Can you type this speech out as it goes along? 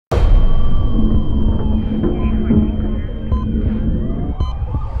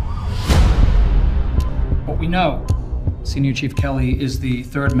know, Senior Chief Kelly is the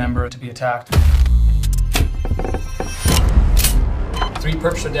third member to be attacked. 3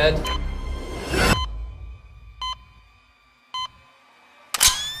 perps are dead.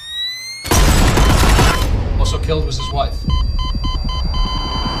 Also killed was his wife.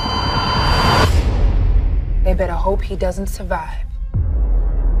 They better hope he doesn't survive.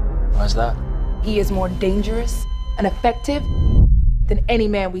 Why's that? He is more dangerous and effective than any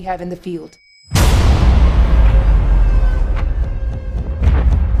man we have in the field.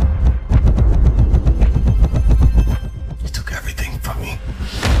 You took everything from me.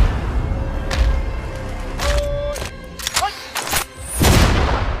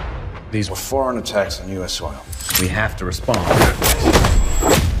 These were foreign attacks on U.S. soil. We have to respond.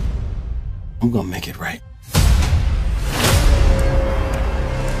 I'm gonna make it right.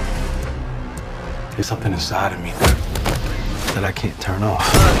 There's something inside of me that I can't turn off.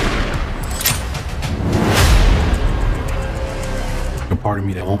 A part of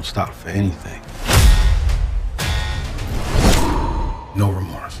me that won't stop for anything. No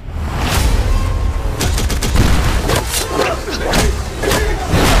remorse.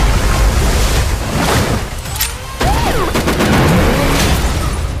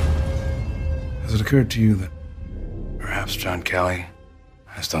 Has it occurred to you that perhaps John Kelly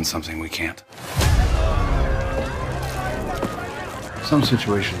has done something we can't? Some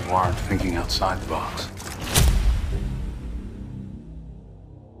situations warrant thinking outside the box.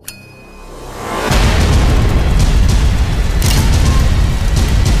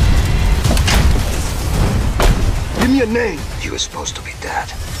 Give me a name. You were supposed to be dead.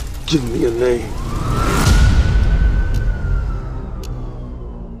 Give me a name.